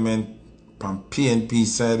parliament from PNP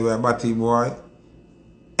side where a batty boy,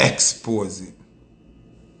 expose it.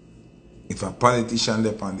 If a politician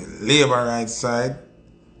there on the Labour right side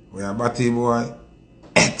where a batty boy,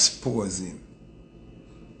 expose him.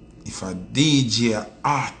 If a DJ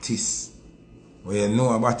artist where you know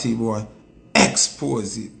a batty boy,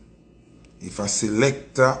 expose him. If a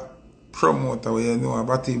selector, promoter where you know a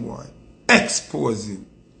batty boy, expose him.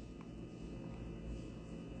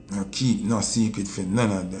 Now keep no secret for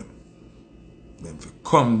none of them. Them for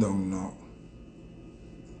come down now.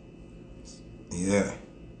 Yeah.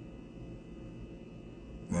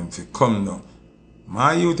 Them for come down.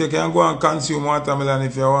 My youth, you can go and consume watermelon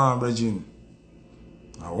if you want, brethren.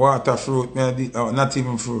 Water fruit, not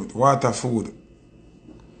even fruit, water food.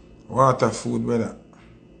 Water food, brother.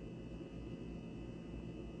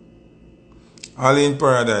 All in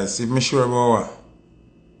paradise, if me sure about what?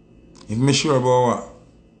 If me sure about what?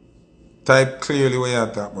 Type clearly what you're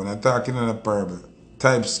talking about. I'm talking in a parable.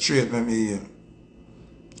 Type straight, let me hear.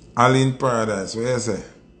 All in paradise, what you say?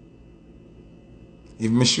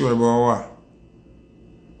 If me sure about what?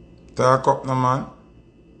 Talk up no man.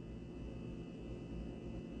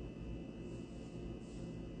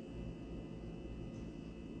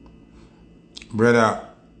 Brother,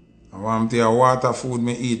 I want to tell you water food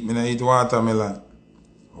me eat. Me not eat watermelon.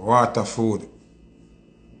 Water food.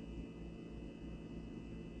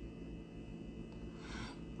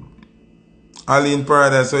 All in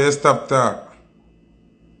paradise, so you stop talk.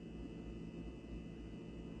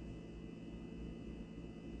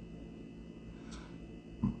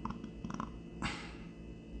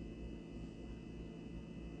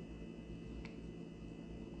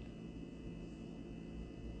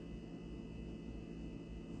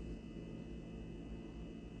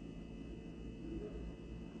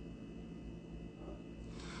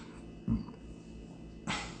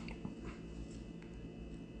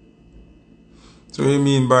 So what you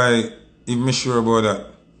mean by, if me sure about that?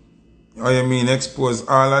 Or you mean expose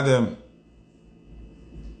all of them?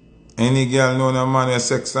 Any girl know no man with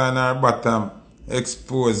sex on her bottom,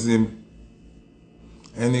 expose him.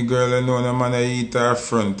 Any girl who know no man who eat her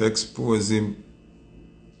front, expose him.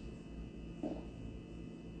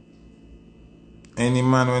 Any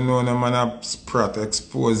man who know no man a sprat,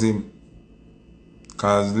 expose him.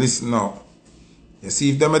 Cause listen now, you see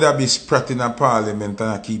if them would be sprat in a parliament and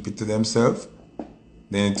I keep it to themselves,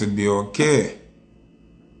 then it would be okay.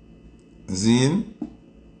 Zin,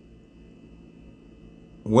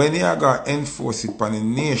 when you got enforce it on the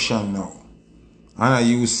nation now, and I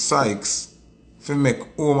use psychs to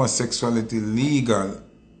make homosexuality legal,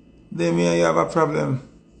 then may you have a problem.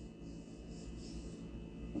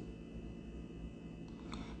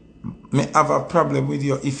 May have a problem with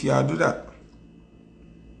you if you do that.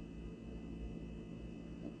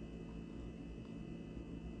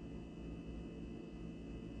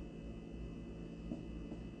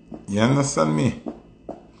 You understand me?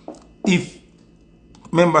 If,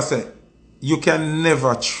 remember say, you can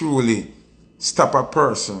never truly stop a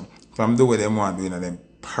person from doing what they want to do in their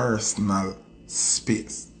personal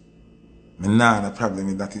space. I nah have a problem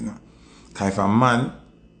with that, you know. Because if a man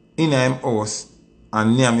in him house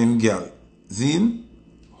and name him girl, Zin,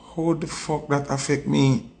 how the fuck that affect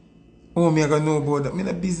me? Oh, me I gonna know about that. Me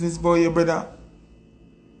a business boy, you brother.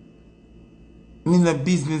 Me a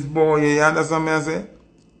business boy, you understand me I say?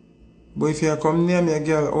 But if you come near me a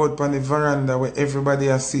girl out on the veranda where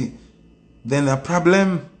everybody I see, then a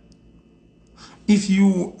problem. If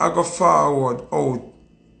you are go forward out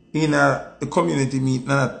in a community meeting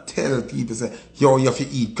and I tell people say, yo, you have to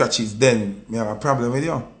eat catches, then me have a problem with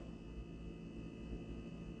you.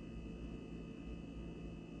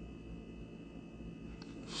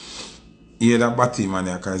 Yeah, that batty man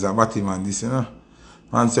here, because a batty man this, you know.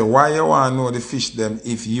 Man say, why you want to know the fish them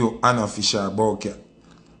if you and a fish are bowcat?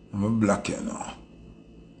 I'm a black you now.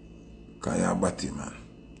 Because you're a batty man.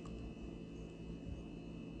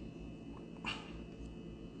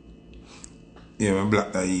 Yeah, I'm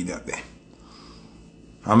black that idiot there.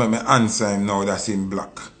 I make me answer him now that's in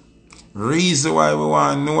black. Reason why we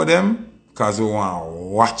want to know them, because we want to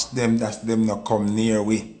watch them, that's them not come near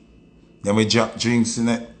we. Then we drop drinks in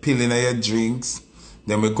it, pill in your drinks.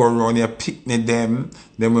 Then we go around here picnic them.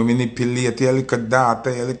 Then we manipulate your little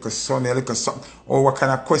daughter, your little son, your little son. Oh, what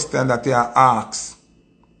kind of question that you ask?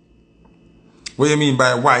 What do you mean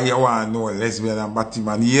by why you want to know lesbian and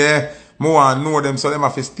Batman? Yeah, I want to know them so them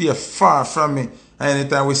have to stay far from me. And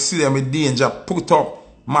anytime we see them in danger, put up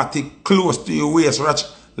matic close to your waist. Ratch.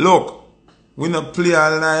 Look, we don't play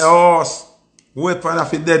all night horse. Weapon of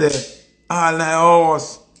the dead all night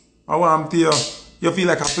horse. I want to tell you, you feel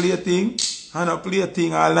like a plaything? I don't play a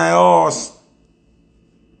thing all night horse.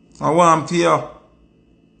 I want to tell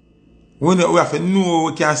you, we have to know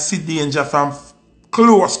we can see danger from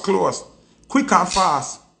close. Quick and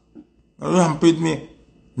fast. Ramp with me.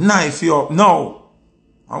 Knife you up. No.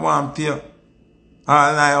 I want to tell you,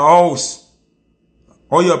 all night house.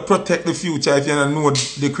 Or you protect the future if you don't know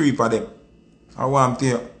the creeper them. I want to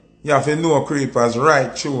tell you, you have to know creepers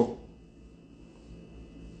right through.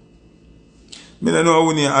 I don't know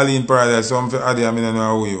who near Ali in Paradise, so I'm for Adi, I don't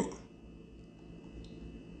know who you.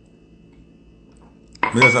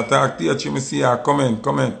 I just talk to you, see you,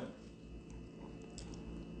 comment.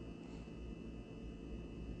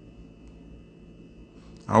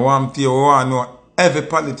 I want to know every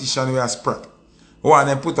politician we are spread. I want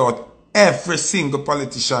to put out every single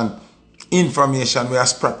politician information we are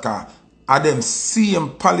spread. And them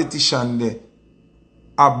same politician there,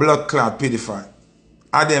 a blood clot pedophile.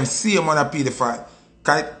 And them same on a pedophile.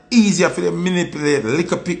 Because it's easier for them manipulate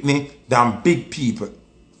little picnic than big people.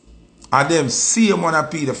 And them same on a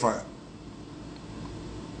pedophile.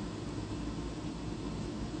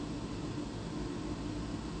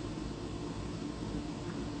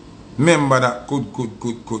 Remember that.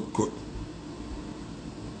 Good.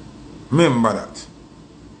 Remember that.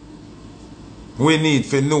 We need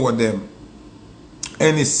to know them.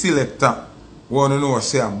 Any selector want to know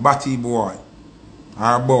say a batty boy.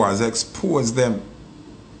 Our boys expose them.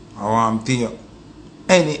 I want to tell you.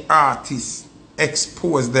 Any artist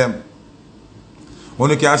expose them. When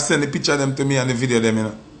you can send the picture of them to me and the video them, you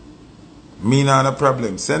know. Me not a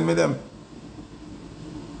problem. Send me them.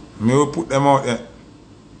 Me will put them out there.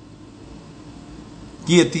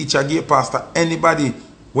 Gay teacher, gay pastor, anybody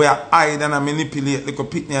where I hide and I manipulate, like a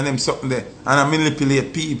picnic and them something there, and I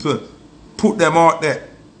manipulate people, put them out there.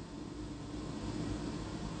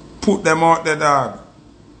 Put them out there, dog.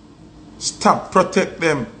 Stop protect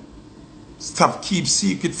them. Stop keep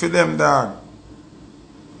secret for them, dog.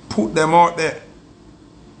 Put them out there.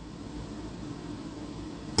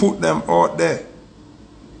 Put them out there.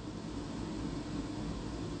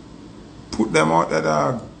 Put them out there,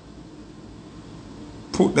 dog.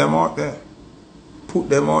 Put them out there. Put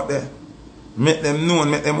them out there. Make them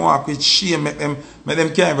known, make them walk with shame, make them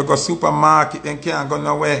can't even go supermarket, they can't go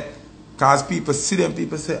nowhere. Because people see them,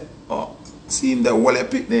 people say, oh, see him there, wally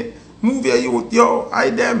picnic, move your youth, yo,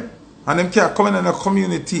 hide them. And them can't come in the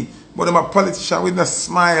community, but them a politician with a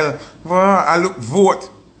smile, I look vote.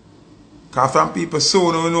 Because from people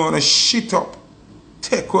so don't know, shit up.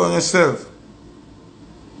 Take on yourself.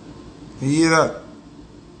 You hear that?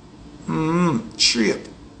 Straight.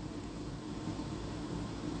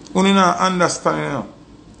 You don't understand, you know.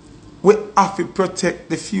 We have to protect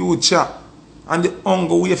the future. And the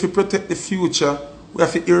hunger, we have to protect the future. We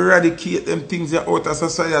have to eradicate them things that are out of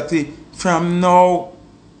society from now.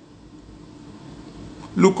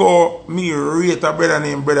 Look how me rate a brother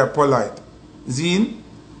named Brother Polite. Zine,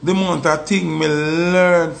 the amount of things me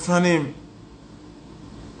learn from him.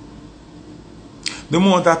 The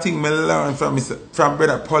amount of things me learn from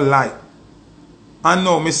Brother Polite. And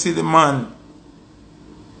now me see the man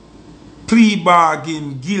plea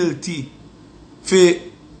bargain guilty for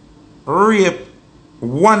rape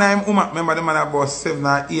one of woman. Remember the man about 7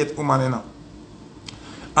 or 8 woman, you know.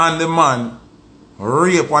 And the man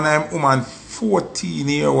rape one of woman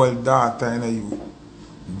 14-year-old daughter, you know. You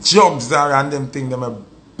jugs are and them thing them a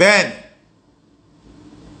bend.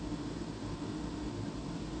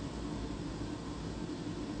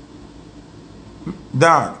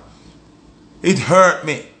 Dog, it hurt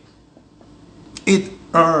me. It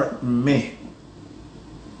hurt me.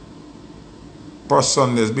 For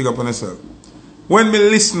Sundays, big up on yourself. When me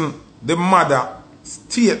listen the mother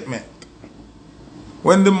statement,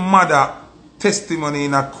 when the mother testimony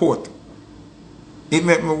in a court, it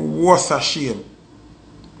make me worse ashamed.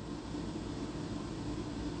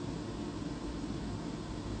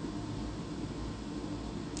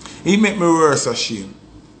 It make me worse ashamed.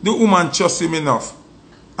 The woman trust him enough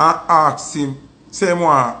and ask him, say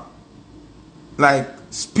more, like,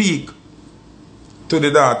 speak to the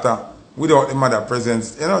daughter without the mother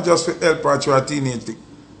presence. You know, just to help her through a teenage thing.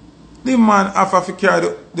 The man have to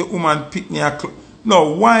carry the woman picnic a club.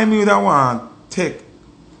 Now, why me would I want to take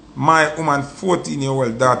my woman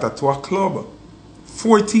 14-year-old daughter to a club?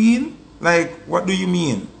 14? Like, what do you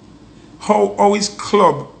mean? How is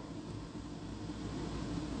club?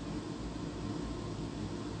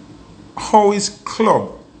 How is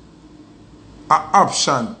club an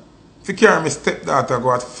option to carry my stepdaughter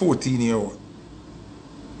go at 14-year-old?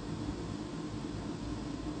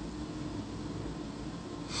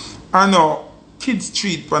 I know kids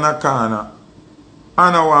street on a corner.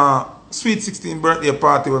 And our sweet 16 birthday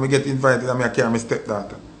party when we get invited and I carry my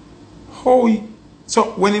stepdaughter. So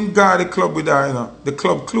when him go to the club with her, you know, the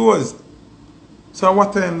club closed. So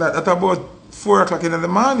what time that? At about 4 o'clock in the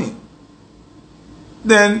morning.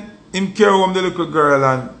 Then him carry home the little girl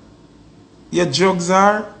and your drugs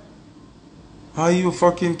are? Are you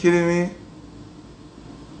fucking kidding me?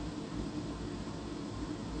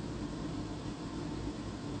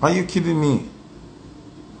 Are you kidding me?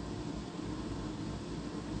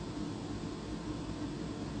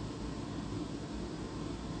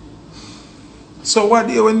 So what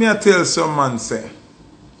do you when me I tell some man say,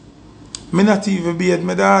 me not even beat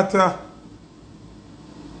my daughter.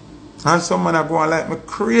 And some man are going like me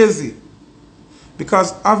crazy.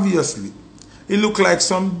 Because obviously, it look like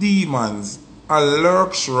some demons are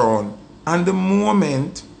lurks around. And the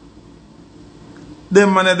moment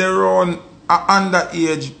them man they run are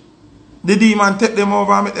underage, the demon take them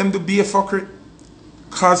over and make them to be a fuckery.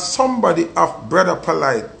 Because somebody of brother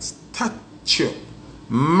polite stature,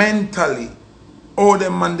 mentally, all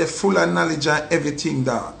them man they full of knowledge and everything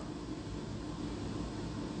that.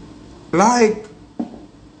 Like,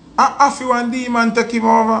 I feel one demon take him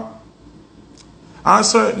over. And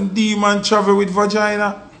certain demon travel with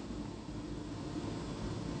vagina.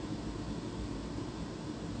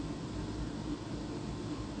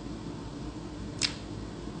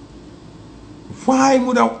 Why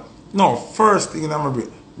would I... No, first thing in my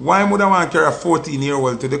brain. Why would I want to carry a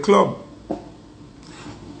 14-year-old to the club?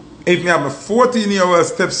 If me have a 14-year-old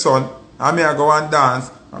stepson, and me I go and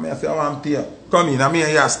dance, and me I say, I want to pay. Come in, and me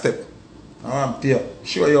and you step. I want to pay.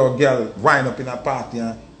 Show your girl wind up in a party,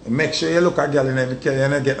 and make sure you look at a girl in every care,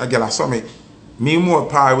 and you get a girl at summit. Me more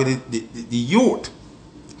power with the youth.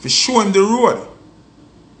 To show him the road.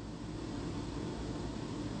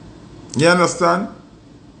 You understand?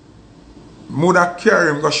 Mother carry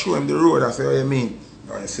him, go show him the road. I say, what you mean?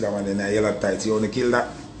 Oh, you see that one in the yellow tights, you want to kill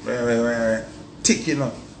that? Ticking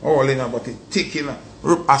up. All in about it, ticking up.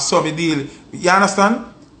 I saw me deal. You understand?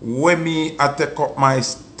 When me I take up my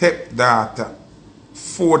stepdaughter,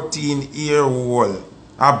 14-year-old,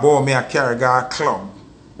 I bought me a carry go a club.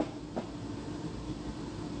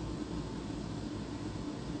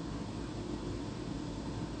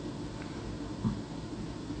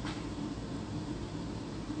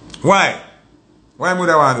 Why? Why would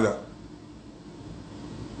I want to do that?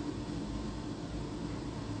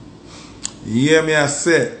 Yeah, me I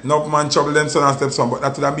say, no man trouble them son and stepson, but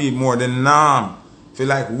that would be more than norm. Feel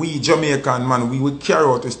like we Jamaican man, we would carry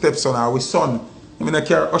out a stepson or we son. I mean I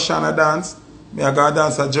carry Ocean a dance. Me I go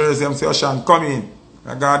dance at Jersey and say Ocean come in.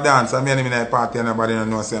 I go dance and me and him in a party and nobody don't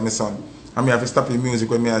know say my son. And me have to stop the music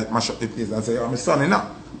when me I mash up the place and say, oh my son enough.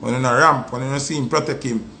 When you no ramp, when you no see him protect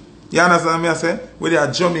him. You understand me I say? We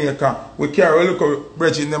are Jamaica, we carry a little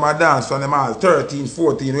bridge in them a dance from them all 13,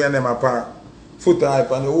 14 when them apart. Foota hype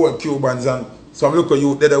and the whole Cubans and some local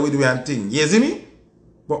youth that we do and thing. You see me?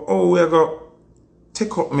 But oh we go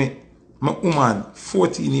take up my woman,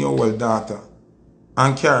 14-year-old daughter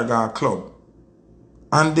and carry her to a club.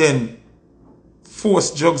 And then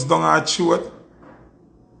force drugs down her throat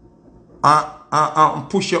and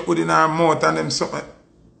push your hood in her mouth and them something.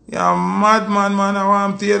 You're a madman, man. I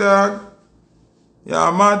want to you, dog. You're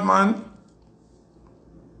a madman.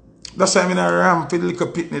 That's why I'm in a ramp with a little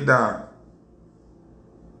pitney dog.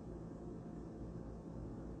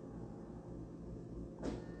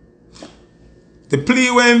 The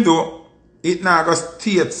plea when him do, it now go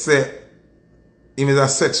state say him is a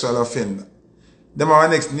sexual offender. Them have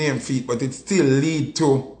a next name for it, but it still lead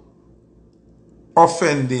to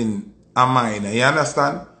offending a minor. You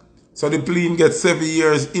understand? So the plea him get 7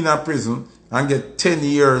 years in a prison and get 10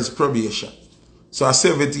 years probation. So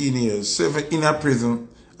 17 years, 7 in a prison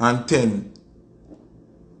and 10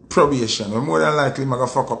 probation. But more than likely, I'm going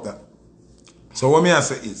to fuck up that. So what me I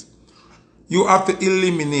say is, you have to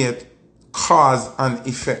eliminate cause and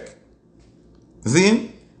effect.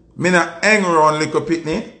 See? Me not hang around little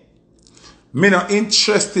pitney. Me not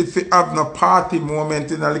interested to have no party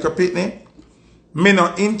moment in a little pitney. Me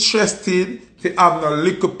not interested fi have no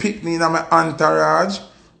little picnic in my entourage.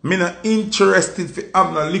 Me not interested fi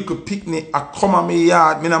have no little picnic a come on me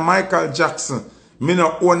yard. Me not Michael Jackson. Me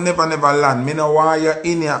not own never land. Me not want you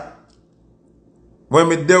in here. When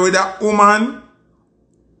me there with that woman,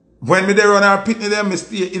 when me there on her picnic there, me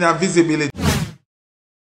stay in a visibility.